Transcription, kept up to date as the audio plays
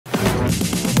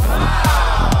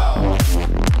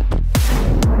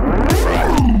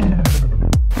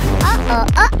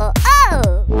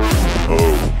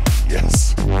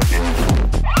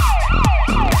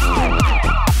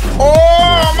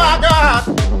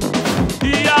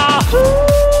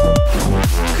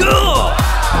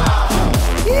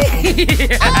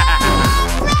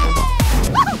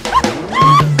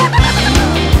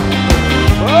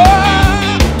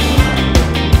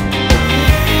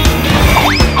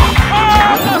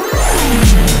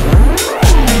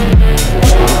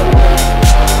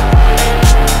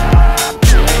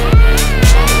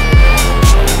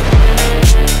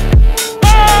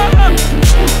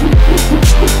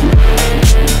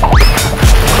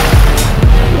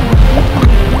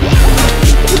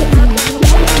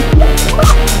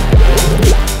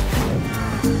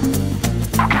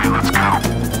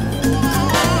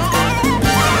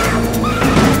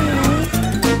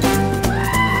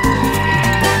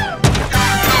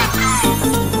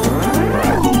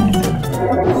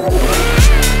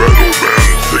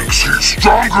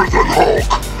Stronger than Hulk!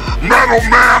 Metal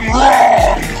Man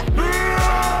wrong!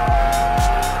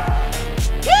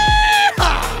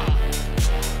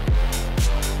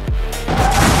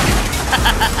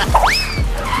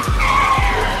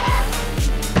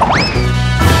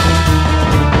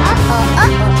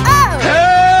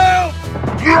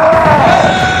 Help!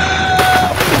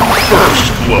 First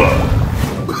blood!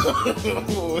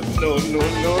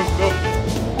 No.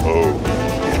 Oh,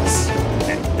 yes.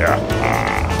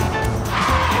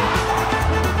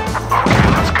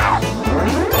 Let's go.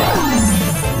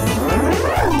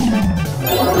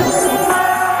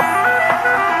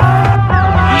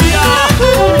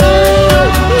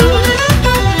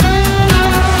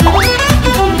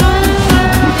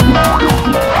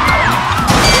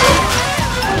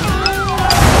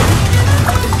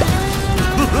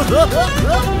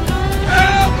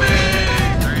 Help me!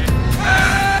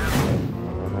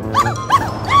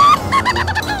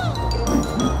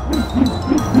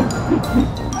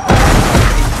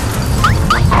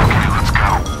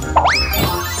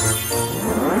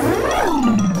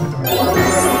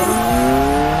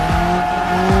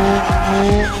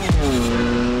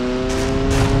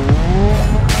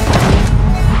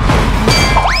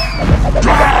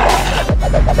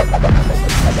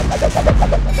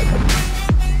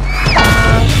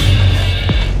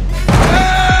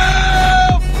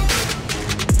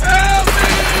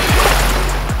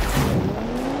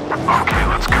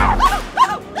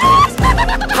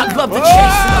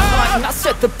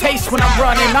 The pace when I'm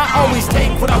running, I always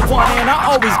take what I want and I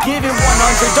always give it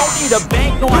 100. Don't need a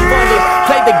bank, no I'm funded.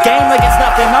 Play the game like it's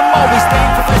nothing. I'm always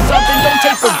thankful for something. Don't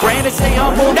take for granted, stay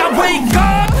humble. Now wake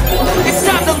up! It's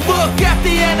time to look at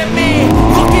the enemy.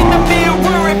 Look in the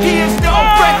mirror if he is no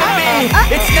friend to me.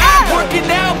 It's not working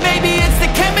out, maybe it's the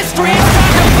chemistry. It's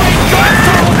time to wake up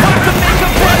so I can make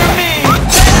a better me.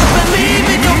 Better believe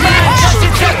in your mind, trust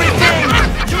it's everything.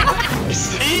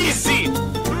 It's easy.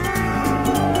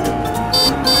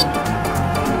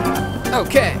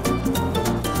 Okay.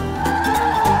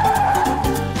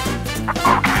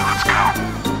 Let's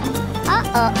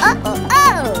go.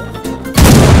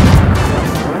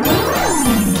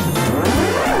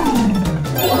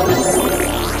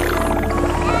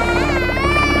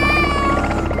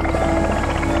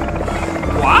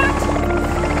 What?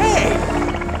 Hey!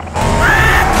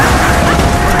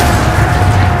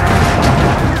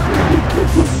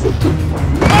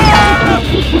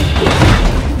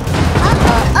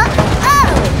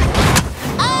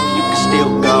 You can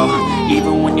still go,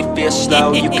 even when you feel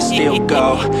slow. You can still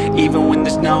go, even when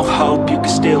there's no hope. You can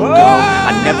still go.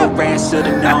 I never answer to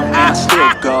no, man. I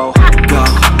still go, go,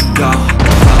 go,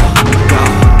 go, go,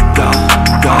 go,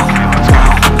 go, go,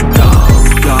 go,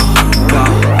 go, go,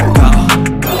 No.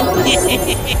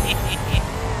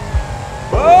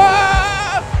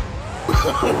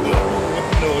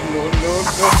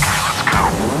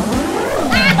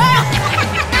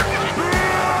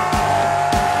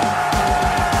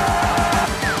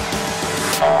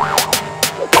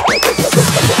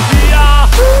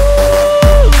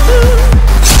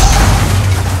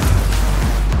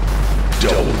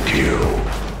 Double kill.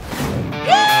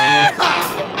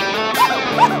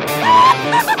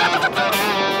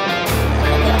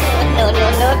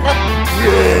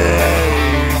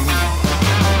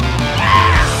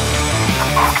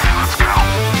 Let's go.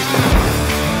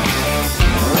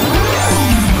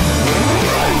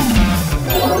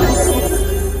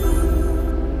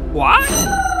 What?